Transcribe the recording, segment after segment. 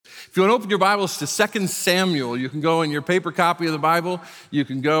If you want to open your Bibles to 2 Samuel, you can go in your paper copy of the Bible. You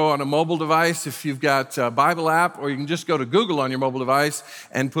can go on a mobile device if you've got a Bible app, or you can just go to Google on your mobile device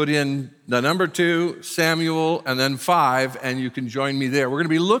and put in the number 2, Samuel, and then 5, and you can join me there. We're going to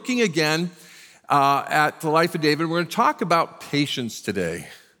be looking again at the life of David. We're going to talk about patience today.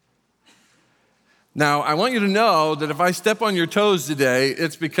 Now, I want you to know that if I step on your toes today,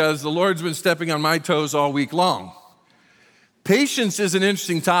 it's because the Lord's been stepping on my toes all week long. Patience is an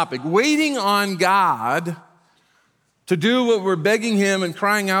interesting topic. Waiting on God to do what we're begging Him and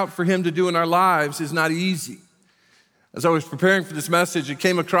crying out for Him to do in our lives is not easy. As I was preparing for this message, I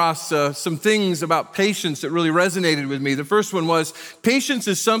came across some things about patience that really resonated with me. The first one was, patience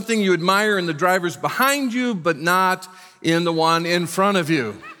is something you admire in the drivers behind you, but not in the one in front of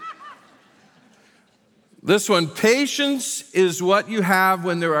you. This one, patience is what you have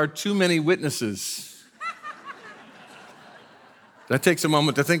when there are too many witnesses. That takes a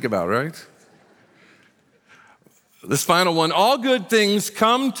moment to think about, right? This final one, all good things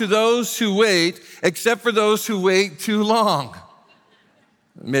come to those who wait, except for those who wait too long.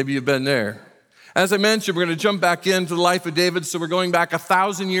 Maybe you've been there. As I mentioned, we're going to jump back into the life of David, so we're going back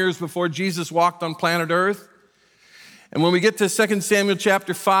 1,000 years before Jesus walked on planet Earth. And when we get to 2 Samuel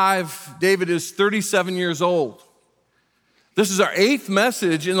chapter 5, David is 37 years old. This is our 8th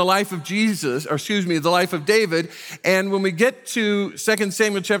message in the life of the life of David. And when we get to 2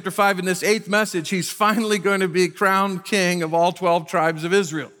 Samuel chapter 5 in this 8th message, he's finally going to be crowned king of all 12 tribes of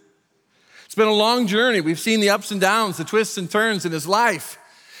Israel. It's been a long journey. We've seen the ups and downs, the twists and turns in his life.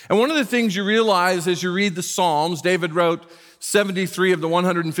 And one of the things you realize as you read the Psalms, David wrote 73 of the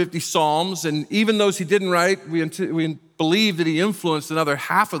 150 Psalms. And even those he didn't write, we believe that he influenced another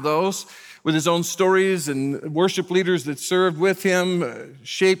half of those with his own stories, and worship leaders that served with him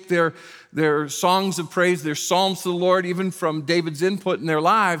shaped their songs of praise, their psalms to the Lord, even from David's input in their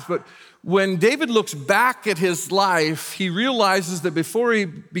lives. But when David looks back at his life, he realizes that before he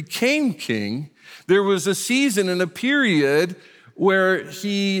became king, there was a season and a period where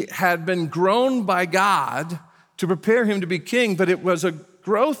he had been grown by God to prepare him to be king, but it was a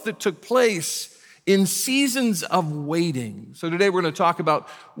growth that took place in seasons of waiting. So today we're going to talk about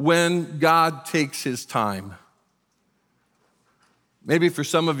when God takes his time. Maybe for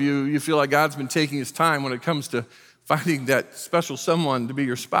some of you, you feel like God's been taking his time when it comes to finding that special someone to be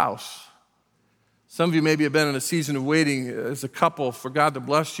your spouse. Some of you maybe have been in a season of waiting as a couple for God to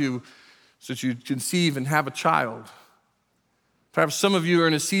bless you so that you conceive and have a child. Perhaps some of you are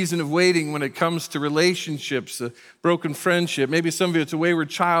in a season of waiting when it comes to relationships, a broken friendship. Maybe some of you, it's a wayward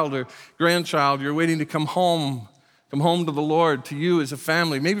child or grandchild. You're waiting to come home to the Lord, to you as a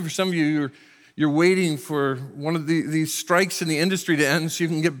family. Maybe for some of you, you're waiting for one of these strikes in the industry to end so you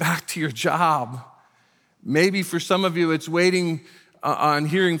can get back to your job. Maybe for some of you, it's waiting on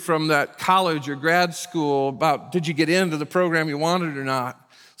hearing from that college or grad school about, did you get into the program you wanted or not?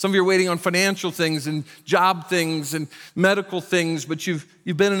 Some of you are waiting on financial things and job things and medical things, but you've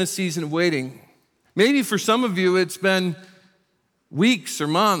been in a season of waiting. Maybe for some of you, it's been weeks or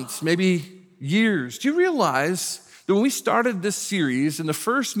months, maybe years. Do you realize that when we started this series, in the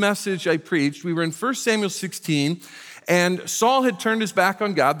first message I preached, we were in 1 Samuel 16, and Saul had turned his back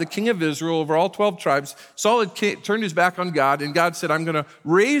on God, the king of Israel over all 12 tribes. Saul had turned his back on God, and God said, I'm going to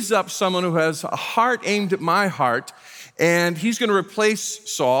raise up someone who has a heart aimed at my heart, and he's going to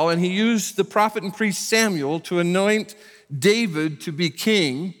replace Saul. And he used the prophet and priest Samuel to anoint David to be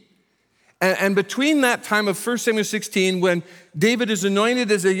king. And between that time of 1 Samuel 16, when David is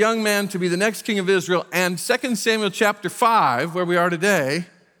anointed as a young man to be the next king of Israel, and 2 Samuel chapter 5, where we are today,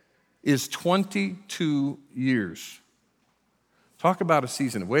 is 22 years. Talk about a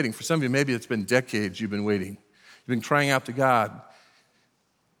season of waiting. For some of you, maybe it's been decades you've been waiting. You've been crying out to God.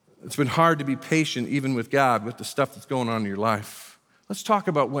 It's been hard to be patient even with God, with the stuff that's going on in your life. Let's talk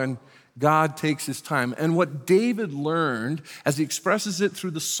about when God takes his time and what David learned as he expresses it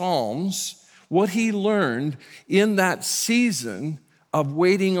through the Psalms, what he learned in that season of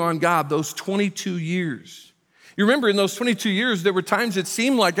waiting on God, those 22 years. You remember in those 22 years, there were times it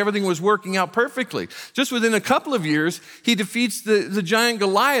seemed like everything was working out perfectly. Just within a couple of years, he defeats the giant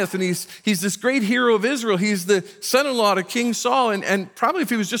Goliath, and he's this great hero of Israel. He's the son-in-law to King Saul, and probably if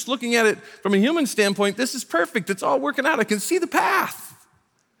he was just looking at it from a human standpoint, this is perfect. It's all working out. I can see the path.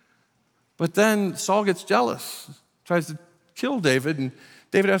 But then Saul gets jealous, tries to kill David, and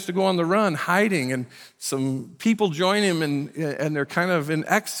David has to go on the run, hiding, and some people join him, and they're kind of in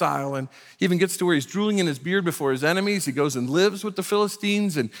exile, and he even gets to where he's drooling in his beard before his enemies. He goes and lives with the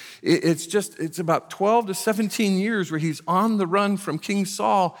Philistines, and it's about 12 to 17 years where he's on the run from King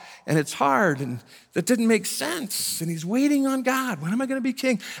Saul, and it's hard, and that didn't make sense, and he's waiting on God. When am I going to be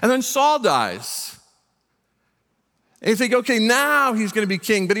king? And then Saul dies. And you think, okay, now he's going to be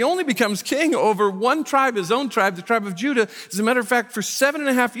king, but he only becomes king over one tribe, his own tribe, the tribe of Judah. As a matter of fact, for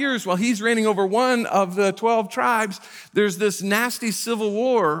 7.5 years, while he's reigning over one of the 12 tribes, there's this nasty civil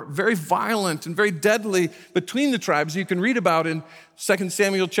war, very violent and very deadly between the tribes you can read about in 2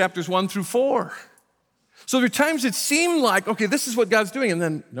 Samuel chapters 1 through 4. So there are times it seemed like, okay, this is what God's doing, and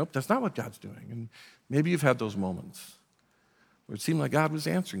then, nope, that's not what God's doing. And maybe you've had those moments where it seemed like God was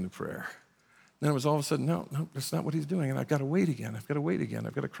answering the prayer. Then it was all of a sudden, no, that's not what he's doing. And I've got to wait again. I've got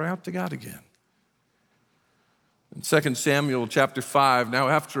to cry out to God again. In 2 Samuel chapter 5, now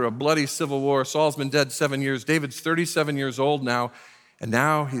after a bloody civil war, Saul's been dead 7 years. David's 37 years old now. And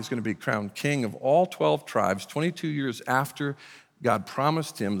now he's going to be crowned king of all 12 tribes, 22 years after God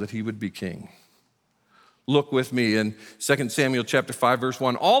promised him that he would be king. Look with me in 2 Samuel chapter 5, verse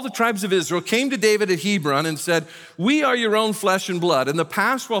 1. All the tribes of Israel came to David at Hebron and said, "We are your own flesh and blood. In the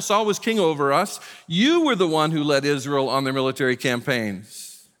past, while Saul was king over us, you were the one who led Israel on their military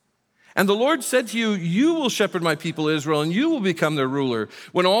campaigns. And the Lord said to you, you will shepherd my people Israel, and you will become their ruler."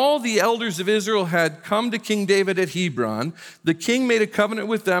 When all the elders of Israel had come to King David at Hebron, the king made a covenant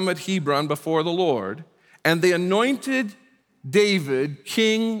with them at Hebron before the Lord, and they anointed David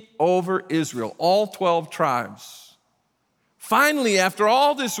king over Israel, all 12 tribes. Finally, after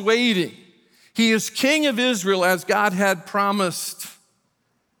all this waiting, he is king of Israel as God had promised.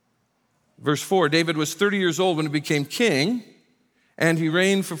 Verse 4, David was 30 years old when he became king, and he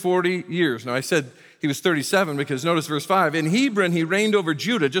reigned for 40 years. Now I said he was 37 because notice verse 5. In Hebron, he reigned over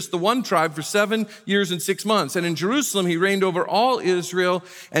Judah, just the one tribe, for 7 years and 6 months. And in Jerusalem, he reigned over all Israel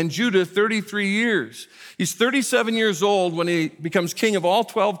and Judah 33 years. He's 37 years old when he becomes king of all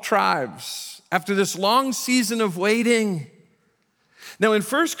 12 tribes after this long season of waiting. Now in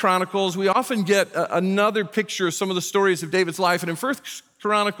 1 Chronicles, we often get another picture of some of the stories of David's life. And in 1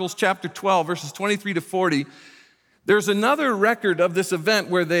 Chronicles chapter 12, verses 23 to 40, there's another record of this event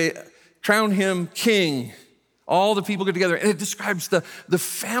where they crown him king. All the people get together, and it describes the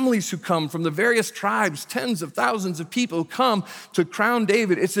families who come from the various tribes, tens of thousands of people who come to crown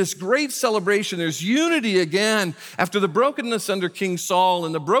David. It's this great celebration. There's unity again. After the brokenness under King Saul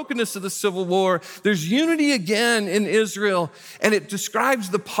and the brokenness of the civil war, there's unity again in Israel, and it describes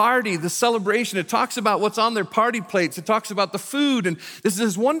the party, the celebration. It talks about what's on their party plates. It talks about the food, and this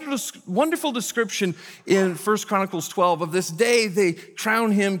is this wonderful description in 1 Chronicles 12 of this day they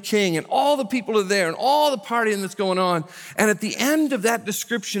crown him king, and all the people are there, and all the party that's going on. And at the end of that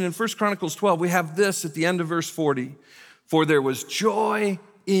description in 1 Chronicles 12, we have this at the end of verse 40. For there was joy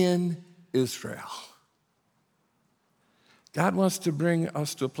in Israel. God wants to bring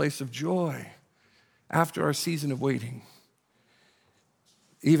us to a place of joy after our season of waiting.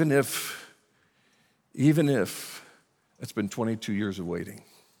 Even if it's been 22 years of waiting.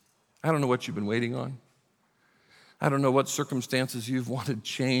 I don't know what you've been waiting on. I don't know what circumstances you've wanted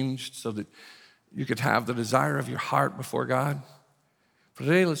changed so that you could have the desire of your heart before God. But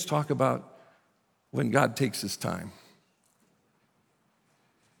today, let's talk about when God takes his time.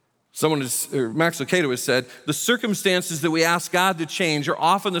 Max Lucado has said, the circumstances that we ask God to change are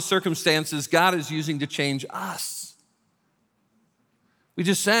often the circumstances God is using to change us. We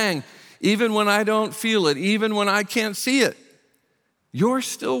just sang, even when I don't feel it, even when I can't see it, you're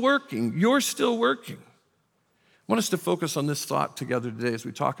still working, you're still working. I want us to focus on this thought together today as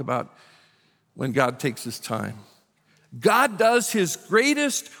we talk about when God takes his time. God does his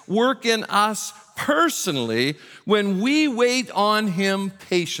greatest work in us personally when we wait on him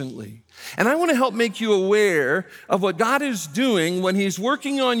patiently. And I want to help make you aware of what God is doing when he's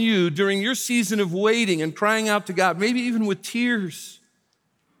working on you during your season of waiting and crying out to God, maybe even with tears.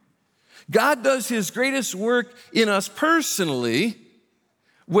 God does his greatest work in us personally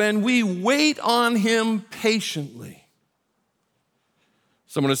when we wait on him patiently.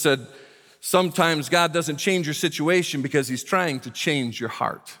 Someone has said, sometimes God doesn't change your situation because he's trying to change your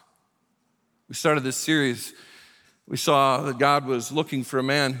heart. We started this series. We saw that God was looking for a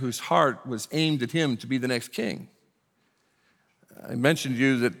man whose heart was aimed at him to be the next king. I mentioned to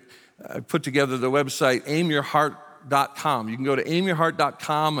you that I put together the website aimyourheart.com. You can go to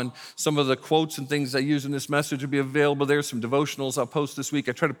aimyourheart.com, and some of the quotes and things I use in this message will be available there. Some devotionals I'll post this week.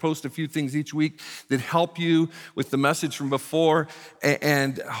 I try to post a few things each week that help you with the message from before,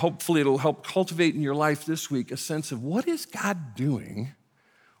 and hopefully it'll help cultivate in your life this week a sense of what is God doing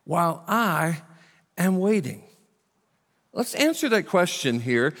while I am waiting? Let's answer that question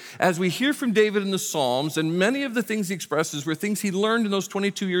here as we hear from David in the Psalms, and many of the things he expresses were things he learned in those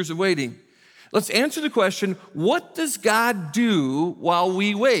 22 years of waiting. Let's answer the question, what does God do while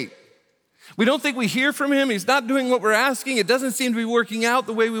we wait? We don't think we hear from him. He's not doing what we're asking. It doesn't seem to be working out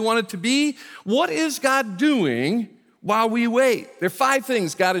the way we want it to be. What is God doing while we wait? There are 5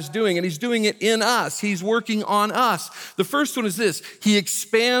 things God is doing, and he's doing it in us. He's working on us. The first one is this: he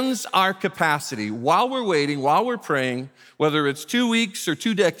expands our capacity. While we're waiting, while we're praying, whether it's 2 weeks or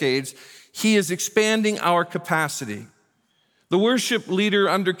 2 decades, he is expanding our capacity. The worship leader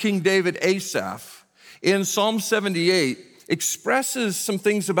under King David, Asaph, in Psalm 78, expresses some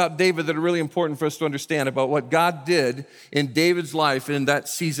things about David that are really important for us to understand about what God did in David's life in that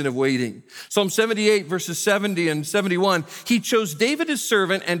season of waiting. Psalm 78, verses 70 and 71, he chose David his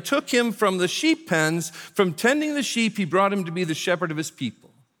servant and took him from the sheep pens. From tending the sheep, he brought him to be the shepherd of his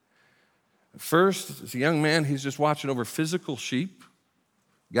people. First, as a young man, he's just watching over physical sheep,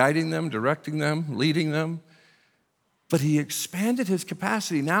 guiding them, directing them, leading them. But he expanded his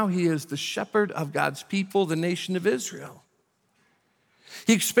capacity. Now he is the shepherd of God's people, the nation of Israel.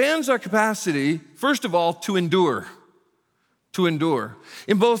 He expands our capacity, first of all, to endure. To endure.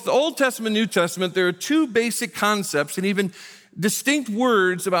 In both the Old Testament and New Testament, there are 2 basic concepts and even distinct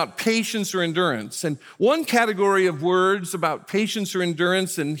words about patience or endurance. And one category of words about patience or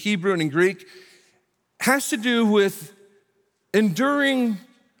endurance in Hebrew and in Greek has to do with enduring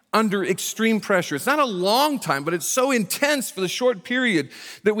under extreme pressure. It's not a long time, but it's so intense for the short period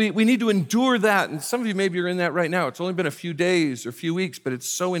that we need to endure that. And some of you maybe are in that right now. It's only been a few days or a few weeks, but it's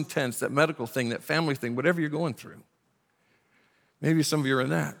so intense, that medical thing, that family thing, whatever you're going through. Maybe some of you are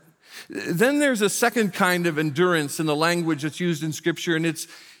in that. Then there's a second kind of endurance in the language that's used in Scripture, and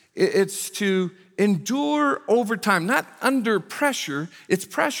it's to endure over time, not under pressure. It's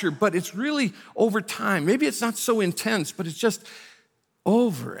pressure, but it's really over time. Maybe it's not so intense, but it's just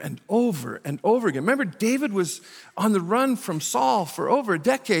over and over and over again. Remember, David was on the run from Saul for over a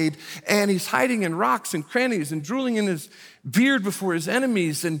decade, and he's hiding in rocks and crannies and drooling in his beard before his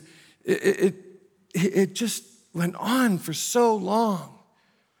enemies, and it just went on for so long.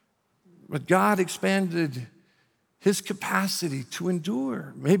 But God expanded his capacity to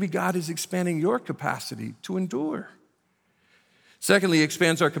endure. Maybe God is expanding your capacity to endure. Secondly, he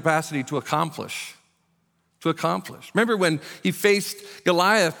expands our capacity to accomplish. To accomplish. Remember when he faced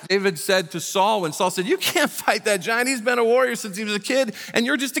Goliath, David said to Saul, when Saul said, "You can't fight that giant. He's been a warrior since he was a kid, and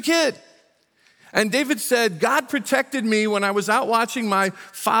you're just a kid." And David said, "God protected me when I was out watching my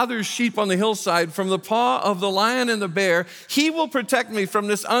father's sheep on the hillside from the paw of the lion and the bear. He will protect me from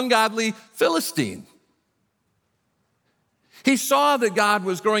this ungodly Philistine." He saw that God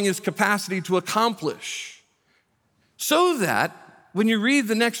was growing his capacity to accomplish, so that when you read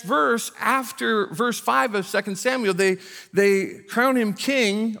the next verse, after verse 5 of 2 Samuel, they crown him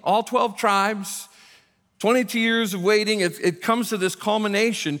king, all 12 tribes, 22 years of waiting. It comes to this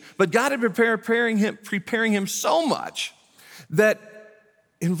culmination. But God had preparing him so much that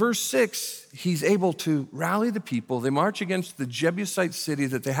in verse 6, he's able to rally the people. They march against the Jebusite city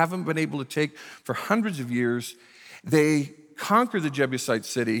that they haven't been able to take for hundreds of years. They conquer the Jebusite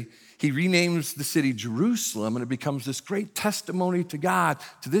city. He renames the city Jerusalem, and it becomes this great testimony to God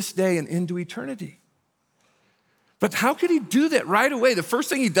to this day and into eternity. But how could he do that right away? The first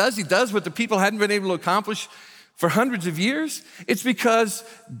thing he does what the people hadn't been able to accomplish for hundreds of years. It's because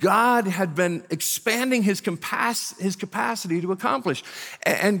God had been expanding his capacity to accomplish.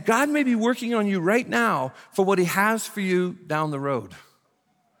 And God may be working on you right now for what he has for you down the road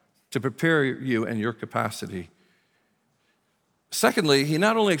to prepare you and your capacity. Secondly, he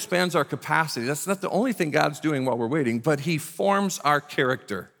not only expands our capacity, that's not the only thing God's doing while we're waiting, but he forms our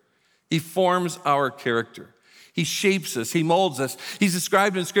character. He forms our character. He shapes us, he molds us. He's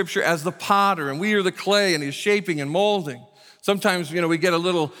described in Scripture as the potter, and we are the clay, and he's shaping and molding. Sometimes, we get a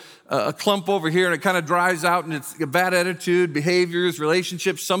little a clump over here, and it kind of dries out, and it's a bad attitude, behaviors,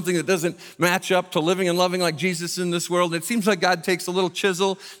 relationships, something that doesn't match up to living and loving like Jesus in this world. And it seems like God takes a little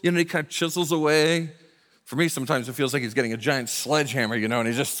chisel, he kind of chisels away. For me, sometimes it feels like he's getting a giant sledgehammer, and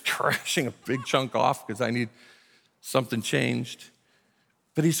he's just crashing a big chunk off because I need something changed.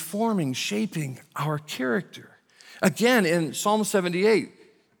 But he's forming, shaping our character. Again, in Psalm 78,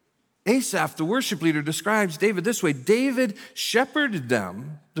 Asaph, the worship leader, describes David this way: David shepherded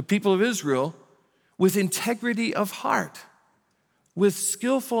them, the people of Israel, with integrity of heart. With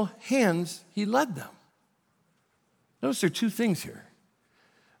skillful hands, he led them. Notice there are 2 things here.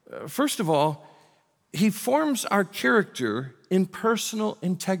 First of all, he forms our character in personal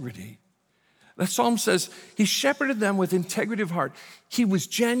integrity. That psalm says he shepherded them with integrity of heart. He was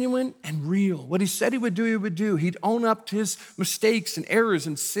genuine and real. What he said he would do, he would do. He'd own up to his mistakes and errors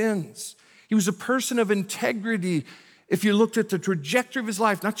and sins. He was a person of integrity. If you looked at the trajectory of his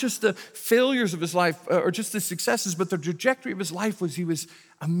life, not just the failures of his life or just the successes, but the trajectory of his life was he was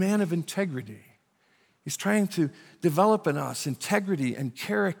a man of integrity. He's trying to develop in us integrity and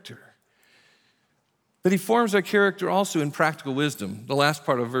character. But he forms our character also in practical wisdom. The last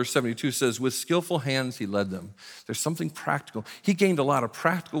part of verse 72 says, with skillful hands he led them. There's something practical. He gained a lot of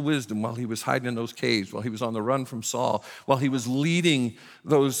practical wisdom while he was hiding in those caves, while he was on the run from Saul, while he was leading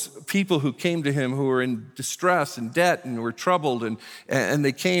those people who came to him who were in distress and debt and were troubled, and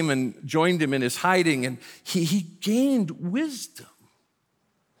they came and joined him in his hiding, and he gained wisdom.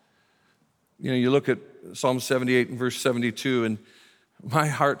 You know, you look at Psalm 78 and verse 72, and my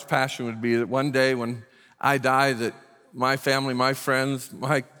heart's passion would be that one day when I die, that my family, my friends,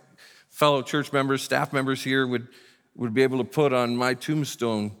 my fellow church members, staff members here would be able to put on my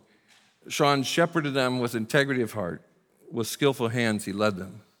tombstone, Shawn shepherded them with integrity of heart. With skillful hands, he led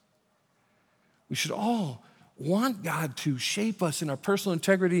them. We should all want God to shape us in our personal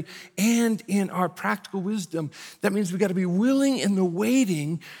integrity and in our practical wisdom. That means we got to be willing in the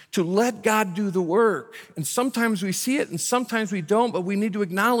waiting to let God do the work. And sometimes we see it and sometimes we don't, but we need to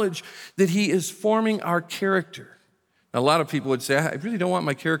acknowledge that he is forming our character. Now, a lot of people would say, I really don't want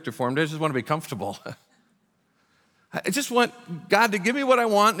my character formed. I just want to be comfortable. I just want God to give me what I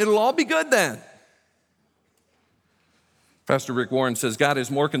want and it'll all be good then. Pastor Rick Warren says, God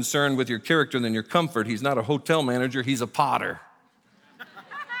is more concerned with your character than your comfort. He's not a hotel manager, he's a potter.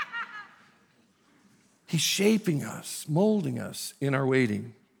 He's shaping us, molding us in our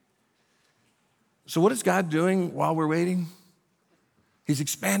waiting. So what is God doing while we're waiting? He's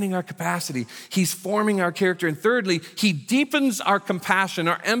expanding our capacity. He's forming our character. And thirdly, he deepens our compassion,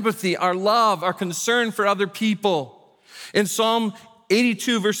 our empathy, our love, our concern for other people. In Psalm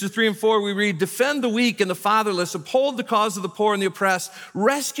 82 verses 3 and 4, we read, defend the weak and the fatherless, uphold the cause of the poor and the oppressed,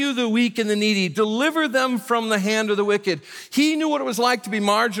 rescue the weak and the needy, deliver them from the hand of the wicked. He knew what it was like to be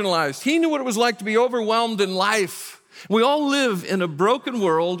marginalized. He knew what it was like to be overwhelmed in life. We all live in a broken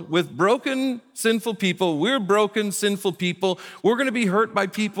world with broken, sinful people. We're broken, sinful people. We're going to be hurt by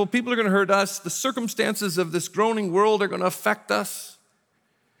people. People are going to hurt us. The circumstances of this groaning world are going to affect us.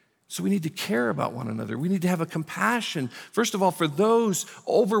 So we need to care about one another. We need to have a compassion, first of all, for those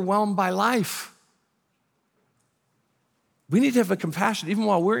overwhelmed by life. We need to have a compassion, even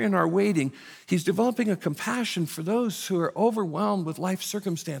while we're in our waiting. He's developing a compassion for those who are overwhelmed with life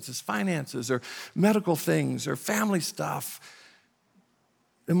circumstances, finances, or medical things, or family stuff,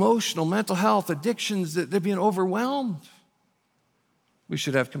 emotional, mental health, addictions, that they're being overwhelmed. We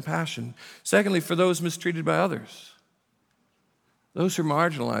should have compassion. Secondly, for those mistreated by others. Those who are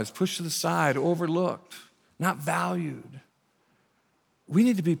marginalized, pushed to the side, overlooked, not valued. We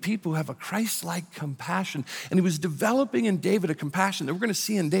need to be people who have a Christ-like compassion. And he was developing in David a compassion that we're going to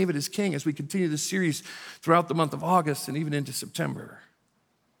see in David as king as we continue this series throughout the month of August and even into September.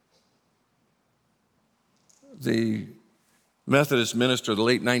 The Methodist minister of the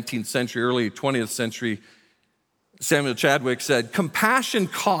late 19th century, early 20th century, Samuel Chadwick said, compassion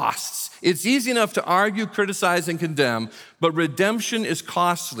costs. It's easy enough to argue, criticize, and condemn, but redemption is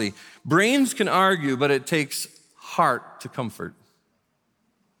costly. Brains can argue, but it takes heart to comfort.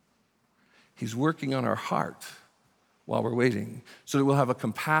 He's working on our heart while we're waiting so that we'll have a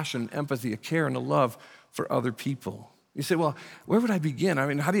compassion, empathy, a care, and a love for other people. You say, well, where would I begin? I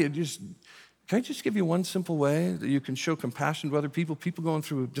mean, can I just give you one simple way that you can show compassion to other people going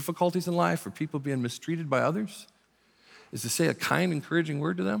through difficulties in life or people being mistreated by others? Is to say a kind, encouraging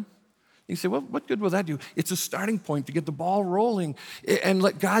word to them. You say, well, what good will that do? It's a starting point to get the ball rolling and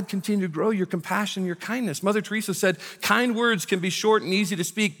let God continue to grow your compassion, your kindness. Mother Teresa said, kind words can be short and easy to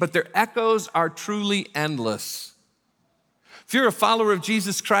speak, but their echoes are truly endless. If you're a follower of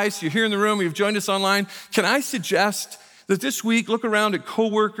Jesus Christ, you're here in the room, you've joined us online, can I suggest that this week, look around at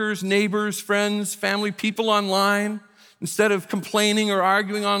coworkers, neighbors, friends, family, people online, instead of complaining or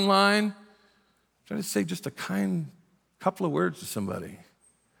arguing online, try to say just a kind couple of words to somebody.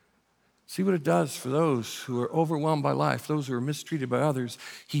 See what it does for those who are overwhelmed by life, those who are mistreated by others.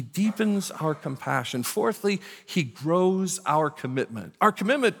 He deepens our compassion. Fourthly, he grows our commitment. Our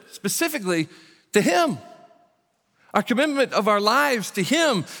commitment specifically to him. Our commitment of our lives to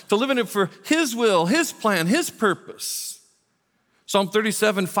him, to live in it for his will, his plan, his purpose. Psalm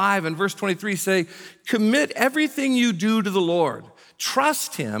 37:5 and verse 23 say, commit everything you do to the Lord.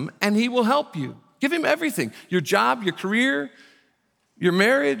 Trust him and he will help you. Give him everything, your job, your career, your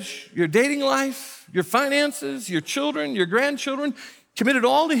marriage, your dating life, your finances, your children, your grandchildren. Commit it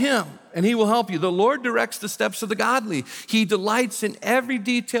all to him, and he will help you. The Lord directs the steps of the godly. He delights in every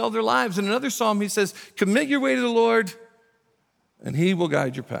detail of their lives. In another psalm, he says, commit your way to the Lord, and he will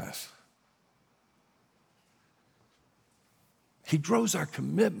guide your path. He grows our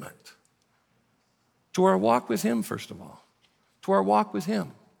commitment to our walk with him, first of all, to our walk with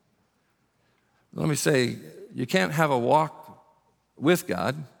him. Let me say, you can't have a walk with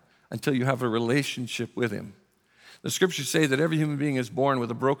God until you have a relationship with him. The scriptures say that every human being is born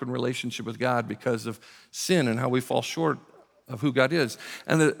with a broken relationship with God because of sin and how we fall short of who God is.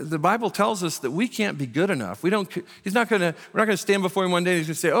 And the Bible tells us that we can't be good enough. We're not gonna stand before him one day and he's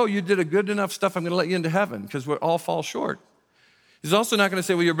gonna say, oh, you did a good enough stuff, I'm gonna let you into heaven, because we all fall short. He's also not gonna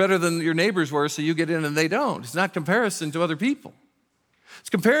say, well, you're better than your neighbors were, so you get in and they don't. It's not comparison to other people. It's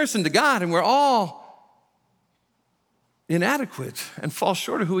comparison to God, and we're all inadequate and fall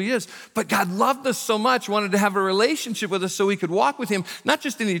short of who he is. But God loved us so much, wanted to have a relationship with us so we could walk with him, not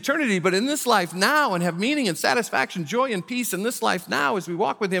just in eternity, but in this life now, and have meaning and satisfaction, joy and peace in this life now as we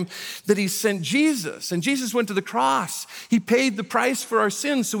walk with him, that he sent Jesus. And Jesus went to the cross. He paid the price for our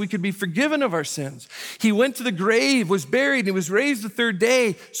sins so we could be forgiven of our sins. He went to the grave, was buried, and he was raised the third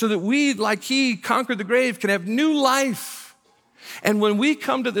day so that we, like he conquered the grave, can have new life. And when we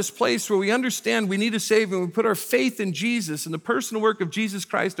come to this place where we understand we need a Savior and we put our faith in Jesus and the personal work of Jesus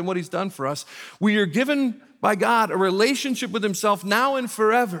Christ and what he's done for us, we are given by God a relationship with himself now and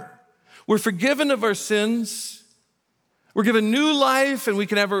forever. We're forgiven of our sins. We're given new life, and we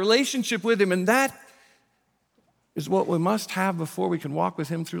can have a relationship with him. And that is what we must have before we can walk with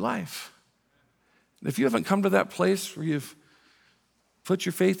him through life. And if you haven't come to that place where you've put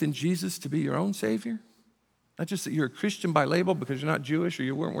your faith in Jesus to be your own Savior, not just that you're a Christian by label because you're not Jewish or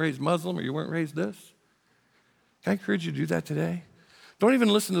you weren't raised Muslim or you weren't raised this. Can I encourage you to do that today? Don't even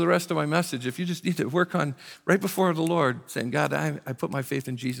listen to the rest of my message if you just need to work on right before the Lord saying, God, I put my faith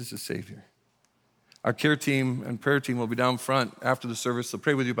in Jesus as Savior. Our care team and prayer team will be down front after the service. They'll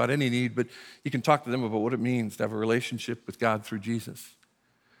pray with you about any need, but you can talk to them about what it means to have a relationship with God through Jesus.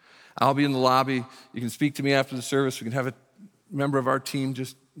 I'll be in the lobby. You can speak to me after the service. We can have a member of our team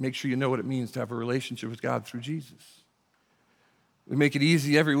just make sure you know what it means to have a relationship with God through Jesus. We make it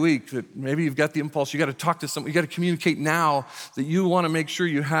easy every week that maybe you've got the impulse, you got to talk to someone, you got to communicate now that you want to make sure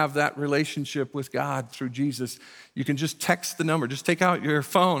you have that relationship with God through Jesus. You can just text the number. Just take out your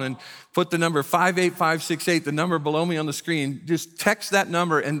phone and put the number 58568, the number below me on the screen. Just text that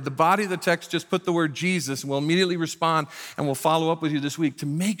number, and the body of the text, just put the word Jesus, and we'll immediately respond, and we'll follow up with you this week to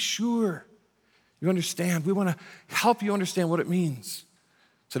make sure you understand. We want to help you understand what it means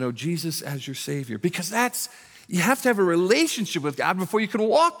to know Jesus as your Savior, because you have to have a relationship with God before you can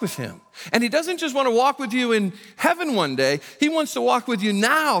walk with him. And he doesn't just want to walk with you in heaven one day. He wants to walk with you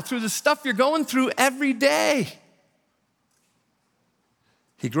now through the stuff you're going through every day.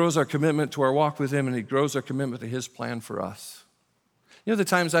 He grows our commitment to our walk with him, and he grows our commitment to his plan for us. You know, the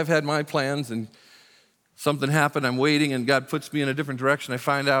times I've had my plans and something happened, I'm waiting, and God puts me in a different direction. I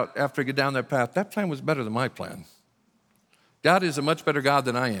find out after I get down that path, that plan was better than my plan. God is a much better God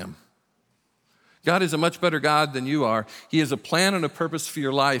than I am. God is a much better God than you are. He has a plan and a purpose for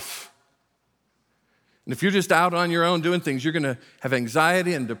your life. And if you're just out on your own doing things, you're going to have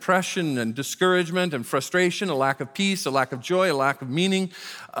anxiety and depression and discouragement and frustration, a lack of peace, a lack of joy, a lack of meaning,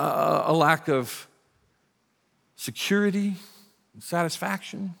 a lack of security and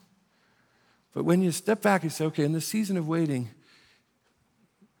satisfaction. But when you step back and say, okay, in this season of waiting,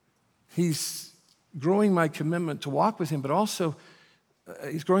 he's growing my commitment to walk with him, but also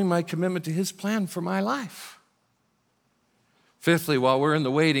he's growing my commitment to his plan for my life. Fifthly, while we're in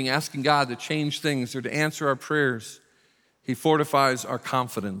the waiting, asking God to change things or to answer our prayers, he fortifies our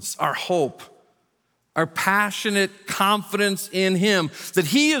confidence, our hope, our passionate confidence in him, that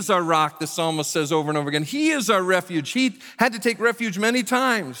he is our rock, the psalmist says over and over again. He is our refuge. He had to take refuge many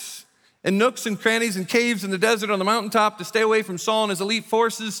times in nooks and crannies and caves in the desert, on the mountaintop, to stay away from Saul and his elite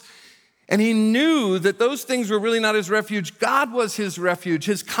forces. And he knew that those things were really not his refuge. God was his refuge.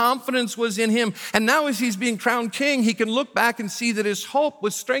 His confidence was in him. And now as he's being crowned king, he can look back and see that his hope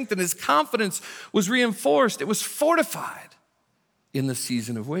was strengthened. His confidence was reinforced. It was fortified in the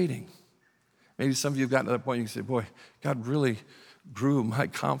season of waiting. Maybe some of you have gotten to that point, you can say, boy, God really grew my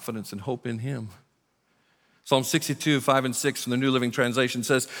confidence and hope in him. Psalm 62, 5 and 6 from the New Living Translation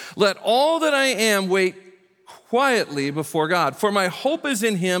says, let all that I am wait quietly before God, for my hope is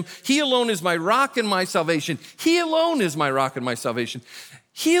in him. He alone is my rock and my salvation. He alone is my rock and my salvation.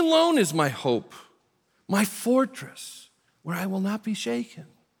 He alone is my hope, my fortress, where I will not be shaken.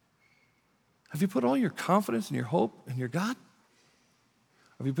 Have you put all your confidence and your hope in your God?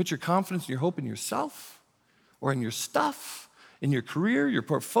 Have you put your confidence and your hope in yourself or in your stuff, in your career, your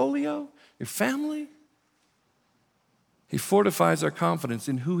portfolio, your family. He fortifies our confidence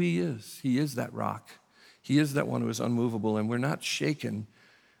in who he is. He is that rock. He is that one who is unmovable, and we're not shaken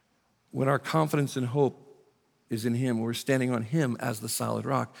when our confidence and hope is in him. We're standing on him as the solid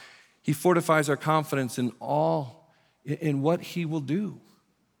rock. He fortifies our confidence in what he will do.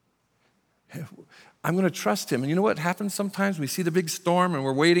 I'm going to trust him. And you know what happens sometimes? We see the big storm and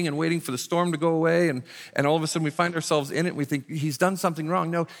we're waiting and waiting for the storm to go away, and all of a sudden we find ourselves in it and we think he's done something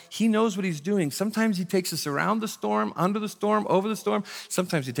wrong. No, he knows what he's doing. Sometimes he takes us around the storm, under the storm, over the storm.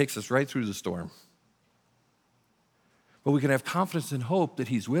 Sometimes he takes us right through the storm. But we can have confidence and hope that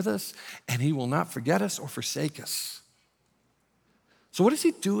he's with us and he will not forget us or forsake us. So what is he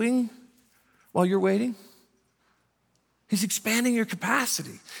doing while you're waiting? He's expanding your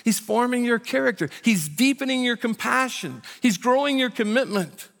capacity. He's forming your character. He's deepening your compassion. He's growing your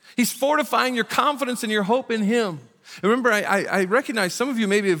commitment. He's fortifying your confidence and your hope in him. Remember, I recognize some of you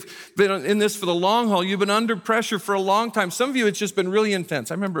maybe have been in this for the long haul. You've been under pressure for a long time. Some of you, it's just been really intense.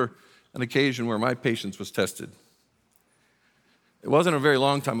 I remember an occasion where my patience was tested. It wasn't a very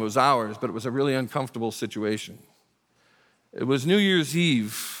long time, it was hours, but it was a really uncomfortable situation. It was New Year's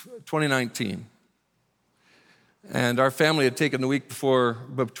Eve, 2019. And our family had taken the week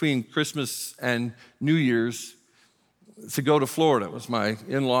between Christmas and New Year's to go to Florida. It was my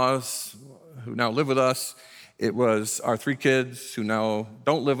in-laws who now live with us. It was our 3 kids who now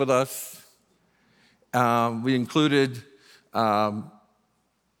don't live with us. We included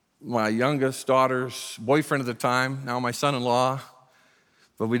my youngest daughter's boyfriend at the time, now my son-in-law.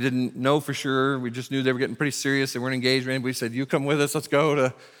 But we didn't know for sure. We just knew they were getting pretty serious. They weren't engaged. We said, you come with us, let's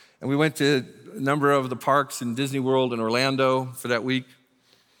go. And we went to a number of the parks in Disney World in Orlando for that week.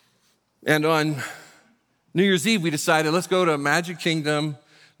 And on New Year's Eve, we decided, let's go to Magic Kingdom.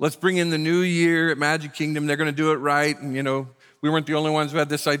 Let's bring in the new year at Magic Kingdom. They're going to do it right. And, we weren't the only ones who had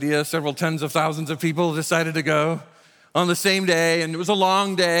this idea. Several tens of thousands of people decided to go on the same day. And it was a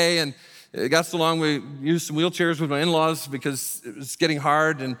long day. And it got so long, we used some wheelchairs with my in-laws because it was getting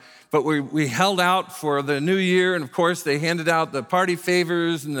hard. But we held out for the new year. And of course, they handed out the party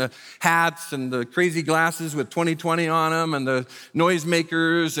favors and the hats and the crazy glasses with 2020 on them and the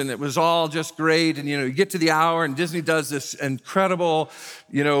noisemakers. And it was all just great. And, you get to the hour and Disney does this incredible,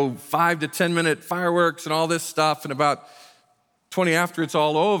 5 to 10 minute fireworks and all this stuff. And about 20 after it's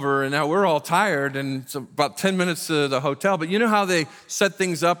all over, and now we're all tired, and it's about 10 minutes to the hotel. But you know how they set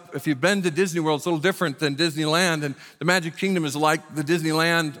things up? If you've been to Disney World, it's a little different than Disneyland, and the Magic Kingdom is like the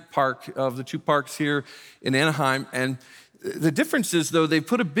Disneyland park of the 2 parks here in Anaheim. And the difference is, though, they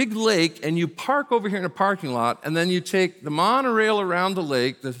put a big lake, and you park over here in a parking lot, and then you take the monorail around the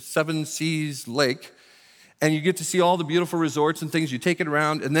lake, the 7 Seas Lake, and you get to see all the beautiful resorts and things. You take it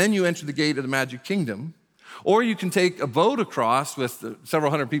around, and then you enter the gate of the Magic Kingdom. Or you can take a boat across with several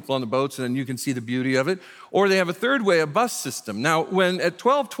hundred people on the boats, and then you can see the beauty of it. Or they have a third way, a bus system. Now, when at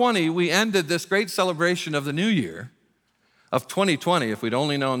 12:20 we ended this great celebration of the new year of 2020, if we'd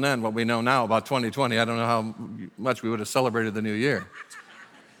only known then what we know now about 2020, I don't know how much we would have celebrated the new year.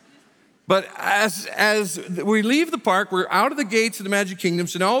 But as we leave the park, we're out of the gates of the Magic Kingdom,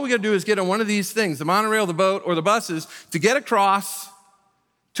 so now all we got to do is get on one of these things, the monorail, the boat, or the buses, to get across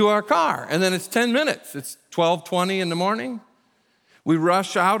to our car. And then it's 10 minutes. It's 12:20 in the morning. We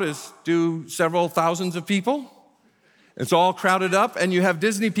rush out, as do several thousands of people. It's all crowded up, and you have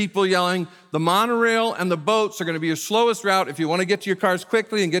Disney people yelling, the monorail and the boats are going to be your slowest route. If you want to get to your cars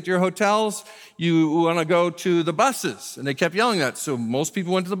quickly and get to your hotels, you want to go to the buses. And they kept yelling that, so most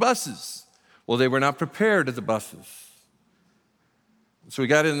people went to the buses. Well, they were not prepared at the buses. So we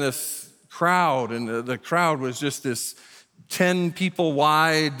got in this crowd, and the crowd was just this 10 people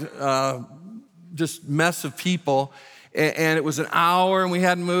wide, just mess of people. And it was an hour and we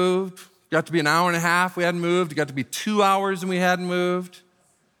hadn't moved. It got to be an hour and a half, we hadn't moved. It got to be 2 hours and we hadn't moved.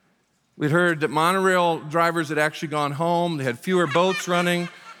 We'd heard that monorail drivers had actually gone home. They had fewer boats running.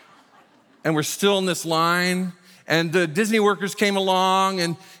 And we're still in this line. And the Disney workers came along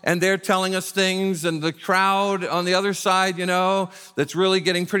and they're telling us things. And the crowd on the other side, that's really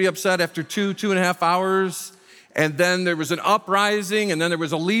getting pretty upset after 2.5 hours. And then there was an uprising, and then there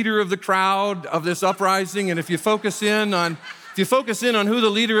was a leader of the crowd of this uprising. And if you focus in on who the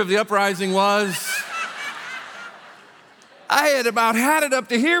leader of the uprising was, I had about had it up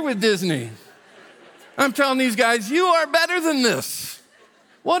to here with Disney. I'm telling these guys, you are better than this.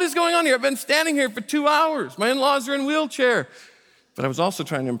 What is going on here? I've been standing here for 2 hours. My in-laws are in a wheelchair. But I was also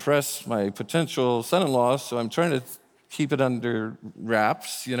trying to impress my potential son-in-laws, so I'm trying to keep it under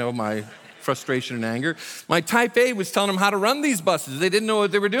wraps, my frustration and anger. My type A was telling them how to run these buses. They didn't know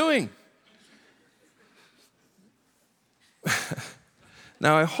what they were doing.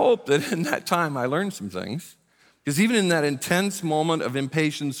 Now, I hope that in that time I learned some things, because even in that intense moment of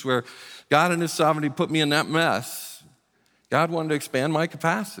impatience where God in his sovereignty put me in that mess, God wanted to expand my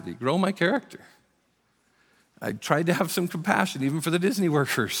capacity, grow my character. I tried to have some compassion, even for the Disney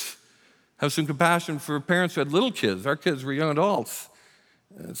workers, have some compassion for parents who had little kids. Our kids were young adults.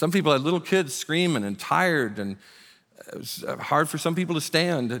 Some people had little kids screaming and tired, and it was hard for some people to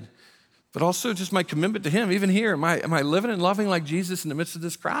stand. But also just my commitment to him, even here, am I living and loving like Jesus in the midst of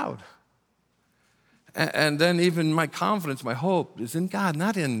this crowd? And then even my confidence, my hope is in God,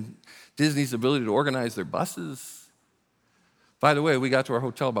 not in Disney's ability to organize their buses. By the way, we got to our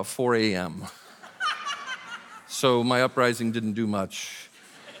hotel about 4 a.m. So my uprising didn't do much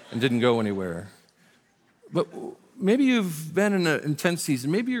and didn't go anywhere. But maybe you've been in an intense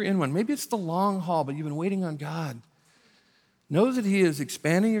season. Maybe you're in one. Maybe it's the long haul, but you've been waiting on God. Know that he is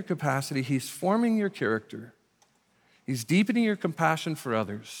expanding your capacity. He's forming your character. He's deepening your compassion for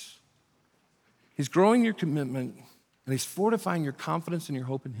others. He's growing your commitment, and he's fortifying your confidence and your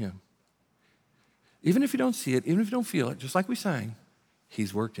hope in him. Even if you don't see it, even if you don't feel it, just like we sang,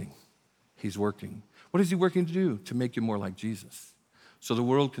 he's working. He's working. What is he working to do? To make you more like Jesus, so the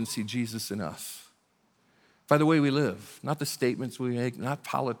world can see Jesus in us. By the way we live, not the statements we make, not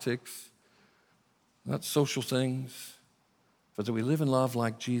politics, not social things, but that we live and love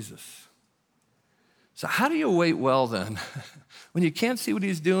like Jesus. So how do you wait well then? When you can't see what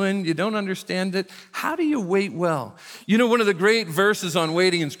he's doing, you don't understand it, how do you wait well? You know, one of the great verses on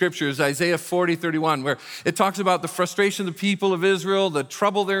waiting in Scripture is Isaiah 40:31, where it talks about the frustration of the people of Israel, the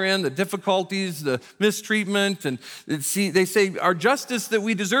trouble they're in, the difficulties, the mistreatment. And they say, our justice that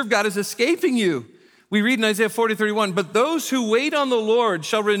we deserve, God, is escaping you. We read in Isaiah 40:31, but those who wait on the Lord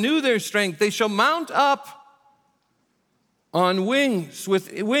shall renew their strength. They shall mount up on wings,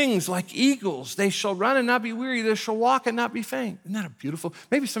 with wings like eagles. They shall run and not be weary. They shall walk and not be faint. Isn't that a beautiful?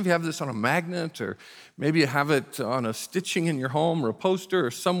 Maybe some of you have this on a magnet, or maybe you have it on a stitching in your home, or a poster,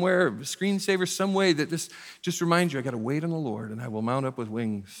 or somewhere, a screensaver, some way that this just reminds you, I got to wait on the Lord, and I will mount up with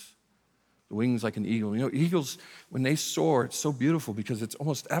wings. The wings like an eagle. You know, eagles, when they soar, it's so beautiful because it's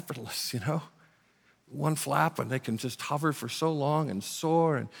almost effortless, you know? One flap and they can just hover for so long and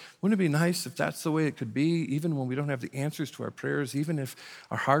soar. And wouldn't it be nice if that's the way it could be, even when we don't have the answers to our prayers, even if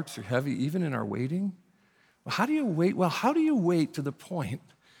our hearts are heavy, even in our waiting? Well, how do you wait? Well, how do you wait to the point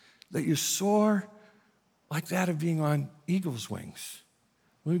that you soar like that of being on eagle's wings?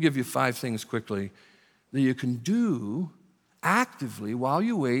 Let me give you 5 things quickly that you can do actively while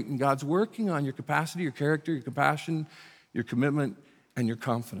you wait, and God's working on your capacity, your character, your compassion, your commitment, and your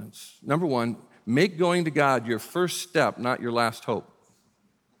confidence. Number 1, make going to God your first step, not your last hope.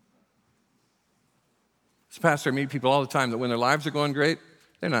 As a pastor, I meet people all the time that when their lives are going great,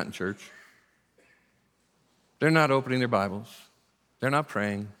 they're not in church. They're not opening their Bibles. They're not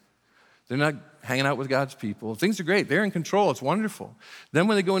praying. They're not hanging out with God's people. Things are great. They're in control. It's wonderful. Then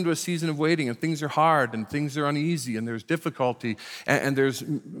when they go into a season of waiting and things are hard and things are uneasy and there's difficulty and there's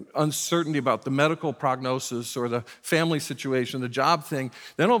uncertainty about the medical prognosis or the family situation, the job thing,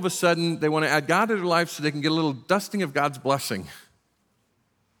 then all of a sudden they want to add God to their life so they can get a little dusting of God's blessing.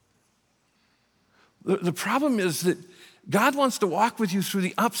 The problem is that God wants to walk with you through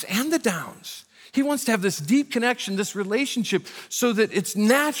the ups and the downs. He wants to have this deep connection, this relationship, so that it's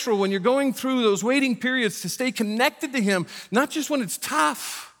natural when you're going through those waiting periods to stay connected to him, not just when it's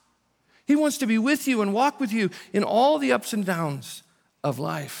tough. He wants to be with you and walk with you in all the ups and downs of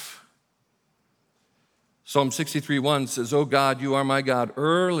life. Psalm 63:1 says, "O God, you are my God.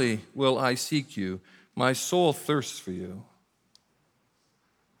 Early will I seek you. My soul thirsts for you."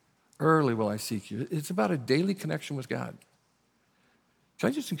 Early will I seek you. It's about a daily connection with God. Can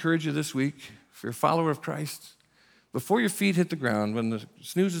I just encourage you this week, if you're a follower of Christ, before your feet hit the ground, when the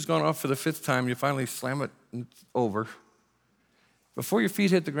snooze has gone off for the 5th time, you finally slam it and it's over. Before your feet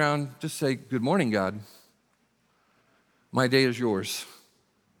hit the ground, just say, "Good morning, God. My day is yours."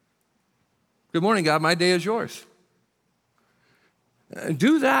 Good morning, God. My day is yours.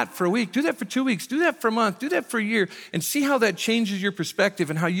 Do that for a week. Do that for 2 weeks. Do that for a month. Do that for a year. And see how that changes your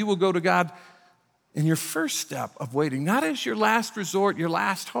perspective and how you will go to God in your first step of waiting, not as your last resort, your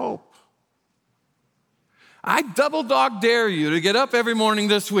last hope. I double dog dare you to get up every morning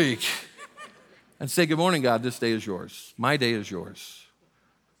this week and say, "Good morning, God, this day is yours. My day is yours."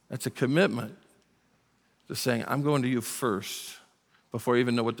 That's a commitment to saying, I'm going to you first before I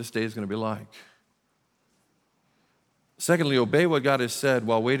even know what this day is going to be like. Secondly, obey what God has said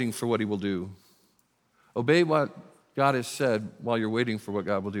while waiting for what he will do. Obey what God has said while you're waiting for what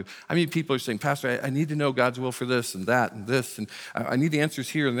God will do. I mean, people are saying, Pastor, I need to know God's will for this and that and this, and I need the answers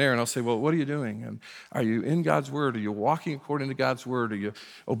here and there. And I'll say, well, what are you doing? And are you in God's word? Are you walking according to God's word? Are you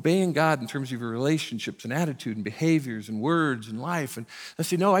obeying God in terms of your relationships and attitude and behaviors and words and life? And I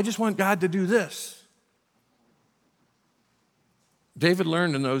say, no, I just want God to do this. David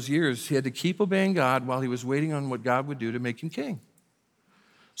learned in those years he had to keep obeying God while he was waiting on what God would do to make him king.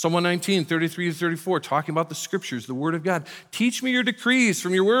 Psalm 119, 33 to 34, talking about the scriptures, the word of God. Teach me your decrees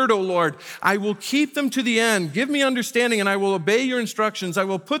from your word, O Lord. I will keep them to the end. Give me understanding, and I will obey your instructions. I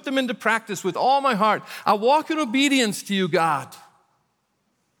will put them into practice with all my heart. I'll walk in obedience to you, God.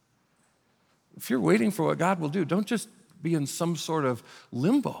 If you're waiting for what God will do, don't just be in some sort of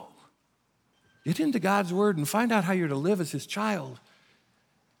limbo. Get into God's word and find out how you're to live as his child.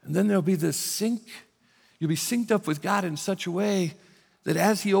 And then there'll be this sync. You'll be synced up with God in such a way that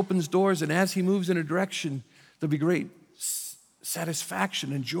as he opens doors and as he moves in a direction, there'll be great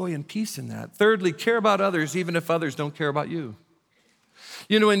satisfaction and joy and peace in that. Thirdly, care about others even if others don't care about you.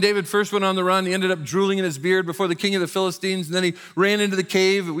 You know, when David first went on the run, he ended up drooling in his beard before the king of the Philistines, and then he ran into the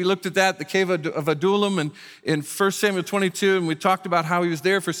cave. We looked at that, the cave of Adullam, and in 1 Samuel 22, and we talked about how he was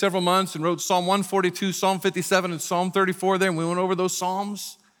there for several months and wrote Psalm 142, Psalm 57, and Psalm 34 there, and we went over those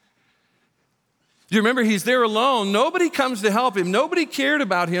Psalms. Do you remember he's there alone? Nobody comes to help him. Nobody cared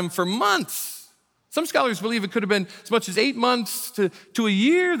about him for months. Some scholars believe it could have been as much as 8 months to a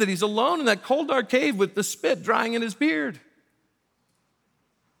year that he's alone in that cold, dark cave with the spit drying in his beard.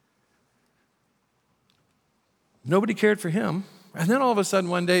 Nobody cared for him. And then all of a sudden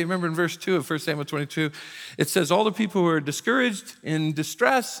one day, remember in verse 2 of 1 Samuel 22, it says, all the people who are discouraged, in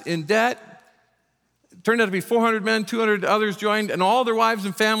distress, in debt, it turned out to be 400 men, 200 others joined, and all their wives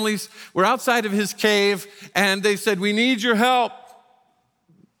and families were outside of his cave, and they said, we need your help.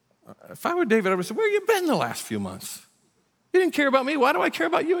 If I were David, I would say, where have you been the last few months? You didn't care about me. Why do I care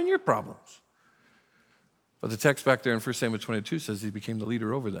about you and your problems? But the text back there in 1 Samuel 22 says he became the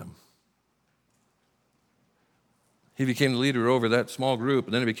leader over them. He became the leader over that small group,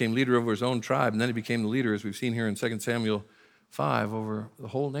 and then he became leader over his own tribe, and then he became the leader, as we've seen here in 2 Samuel 5, over the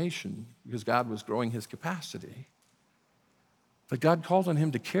whole nation, because God was growing his capacity. But God called on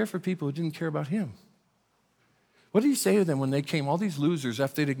him to care for people who didn't care about him. What did he say to them when they came, all these losers,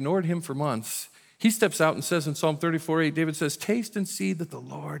 after they'd ignored him for months? He steps out and says in Psalm 34:8, David says, taste and see that the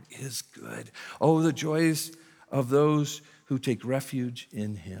Lord is good. Oh, the joys of those who take refuge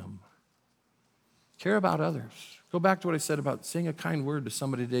in him. Care about others. Go back to what I said about saying a kind word to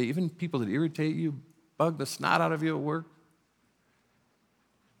somebody today, even people that irritate you, bug the snot out of you at work.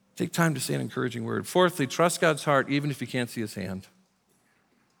 Take time to say an encouraging word. Fourthly, trust God's heart even if you can't see his hand.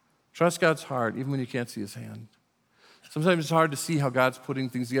 Trust God's heart even when you can't see his hand. Sometimes it's hard to see how God's putting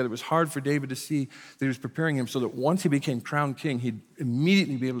things together. It was hard for David to see that he was preparing him so that once he became crowned king, he'd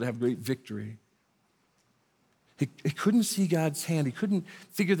immediately be able to have great victory. He couldn't see God's hand. He couldn't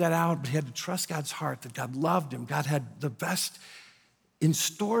figure that out, but he had to trust God's heart, that God loved him. God had the best in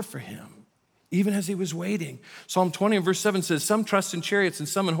store for him, even as he was waiting. Psalm 20 and verse 7 says, some trust in chariots and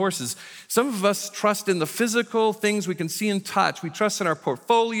some in horses. Some of us trust in the physical things we can see and touch. We trust in our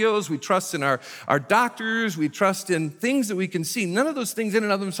portfolios. We trust in our doctors. We trust in things that we can see. None of those things in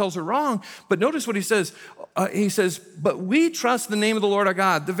and of themselves are wrong. But notice what he says. He says, but we trust the name of the Lord our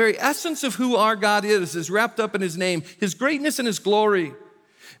God. The very essence of who our God is wrapped up in his name, his greatness and his glory.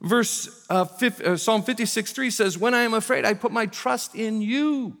 Psalm 56:3 says, when I am afraid, I put my trust in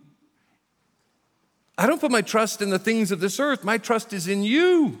you. I don't put my trust in the things of this earth. My trust is in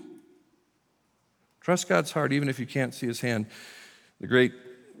you. Trust God's heart, even if you can't see his hand. The great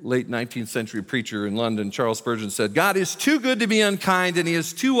late 19th century preacher in London, Charles Spurgeon, said, God is too good to be unkind, and he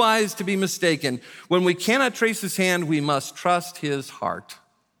is too wise to be mistaken. When we cannot trace his hand, we must trust his heart.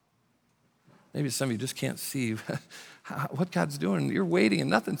 Maybe some of you just can't see what God's doing. You're waiting and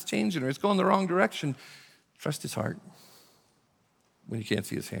nothing's changing, or it's going the wrong direction. Trust his heart when you can't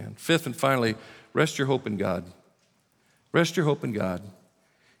see his hand. Fifth and finally, rest your hope in God. Rest your hope in God,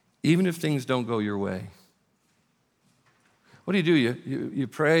 even if things don't go your way. What do? You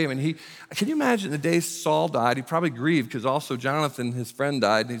pray. I mean, can you imagine the day Saul died? He probably grieved because also Jonathan, his friend,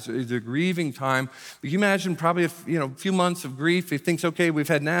 died. It's a grieving time. But can you imagine probably a few months of grief? He thinks, okay, we've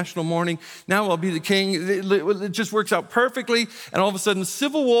had national mourning. Now I'll be the king. It just works out perfectly. And all of a sudden,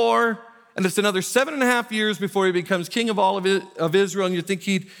 civil war. And it's another 7.5 years before he becomes king of all of Israel. And you think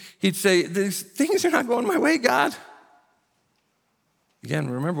he'd say, these things are not going my way, God. Again,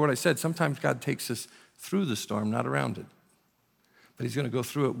 remember what I said. Sometimes God takes us through the storm, not around it. But he's going to go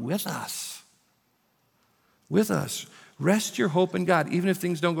through it with us. with us. Rest your hope in God, even if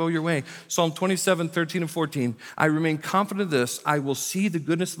things don't go your way. Psalm 27, 13 and 14. I remain confident of this. I will see the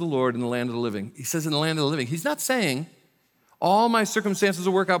goodness of the Lord in the land of the living. He says in the land of the living. He's not saying all my circumstances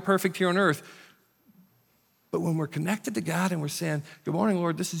will work out perfect here on earth. But when we're connected to God and we're saying, good morning,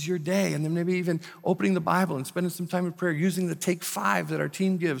 Lord, this is your day, and then maybe even opening the Bible and spending some time in prayer, using the Take 5 that our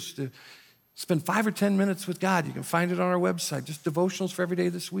team gives to spend 5 or 10 minutes with God. You can find it on our website, just devotionals for every day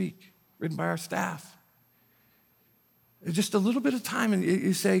this week, written by our staff. Just a little bit of time, and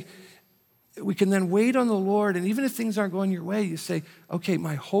you say, we can then wait on the Lord, and even if things aren't going your way, you say, okay,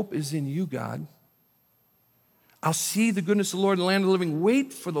 my hope is in you, God. I'll see the goodness of the Lord in the land of the living.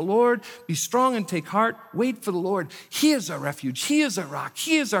 Wait for the Lord. Be strong and take heart. Wait for the Lord. He is our refuge. He is our rock.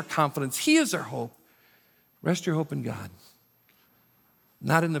 He is our confidence. He is our hope. Rest your hope in God,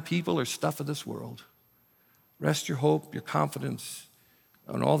 not in the people or stuff of this world. Rest your hope, your confidence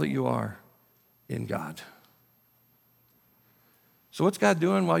on all that you are in God. So what's God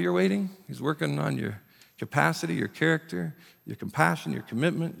doing while you're waiting? He's working on your capacity, your character, your compassion, your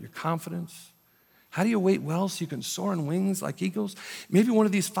commitment, your confidence. How do you wait well so you can soar on wings like eagles? Maybe one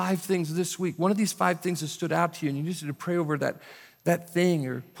of these 5 things this week, one of these 5 things that stood out to you, and you needed to pray over that thing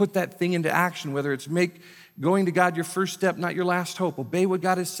or put that thing into action, whether it's make going to God your first step, not your last hope. Obey what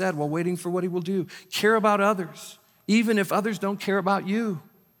God has said while waiting for what he will do. Care about others, even if others don't care about you.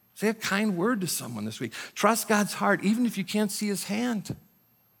 Say a kind word to someone this week. Trust God's heart, even if you can't see his hand.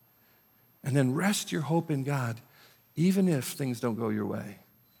 And then rest your hope in God, even if things don't go your way.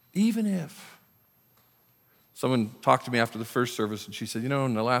 Even if. Someone talked to me after the first service, and she said,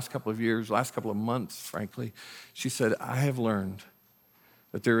 in the last couple of years, last couple of months, frankly, she said, I have learned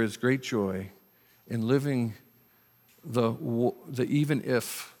that there is great joy in living the even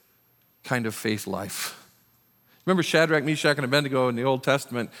if kind of faith life. Remember Shadrach, Meshach, and Abednego in the Old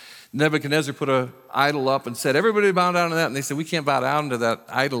Testament? Nebuchadnezzar put an idol up and said, everybody bow down to that. And they said, we can't bow down to that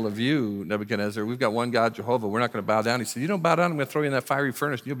idol of you, Nebuchadnezzar. We've got one God, Jehovah. We're not going to bow down. He said, you don't bow down, I'm going to throw you in that fiery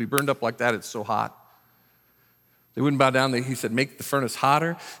furnace, and you'll be burned up like that. It's so hot. They wouldn't bow down. He said, make the furnace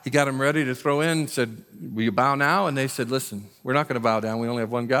hotter. He got them ready to throw in, said, will you bow now? And they said, listen, we're not going to bow down. We only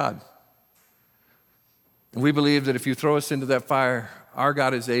have one God. And we believe that if you throw us into that fire, our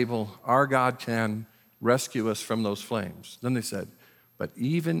God is able, our God can rescue us from those flames. Then they said, but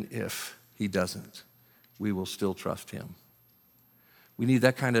even if he doesn't, we will still trust him. We need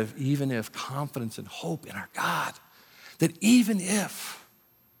that kind of even if confidence and hope in our God, that even if,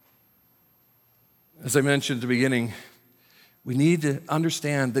 as I mentioned at the beginning, we need to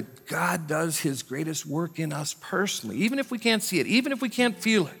understand that God does his greatest work in us personally, even if we can't see it, even if we can't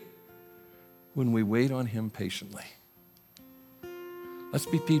feel it, when we wait on him patiently. Let's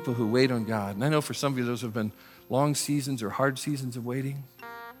be people who wait on God. And I know for some of you, those have been long seasons or hard seasons of waiting.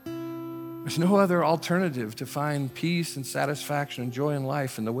 There's no other alternative to find peace and satisfaction and joy in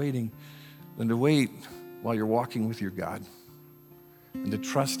life in the waiting than to wait while you're walking with your God and to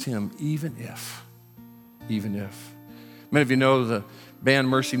trust him even if. Many of you know the band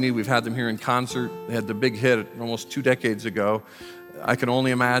Mercy Me. We've had them here in concert. They had the big hit almost 2 decades ago. I can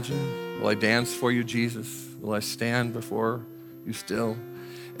only imagine. Will I dance for you, Jesus? Will I stand before you still?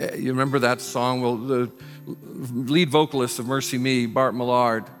 You remember that song? Well, the lead vocalist of Mercy Me, Bart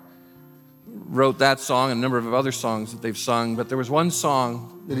Millard, wrote that song and a number of other songs that they've sung. But there was one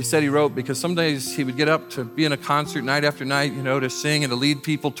song that he said he wrote because some days he would get up to be in a concert night after night, to sing and to lead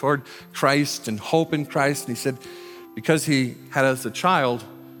people toward Christ and hope in Christ. And he said because he had as a child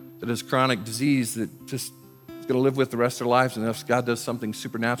that has chronic disease that just is going to live with the rest of their lives, and if God does something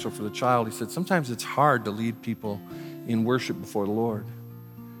supernatural for the child, he said sometimes it's hard to lead people in worship before the Lord.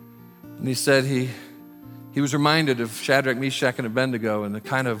 And he said he was reminded of Shadrach, Meshach, and Abednego and the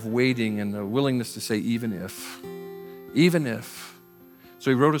kind of waiting and the willingness to say, even if. So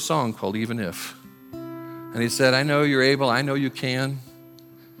he wrote a song called Even If. And he said, I know you're able, I know you can,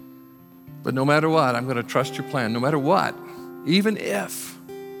 but no matter what, I'm going to trust your plan. No matter what, even if,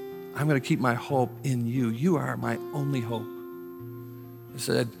 I'm going to keep my hope in you. You are my only hope. He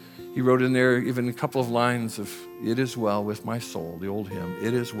said, he wrote in there even a couple of lines of, it is well with my soul, the old hymn,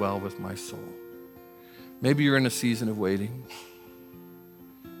 it is well with my soul. Maybe you're in a season of waiting.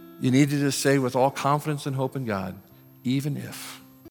 You need to just say with all confidence and hope in God, even if.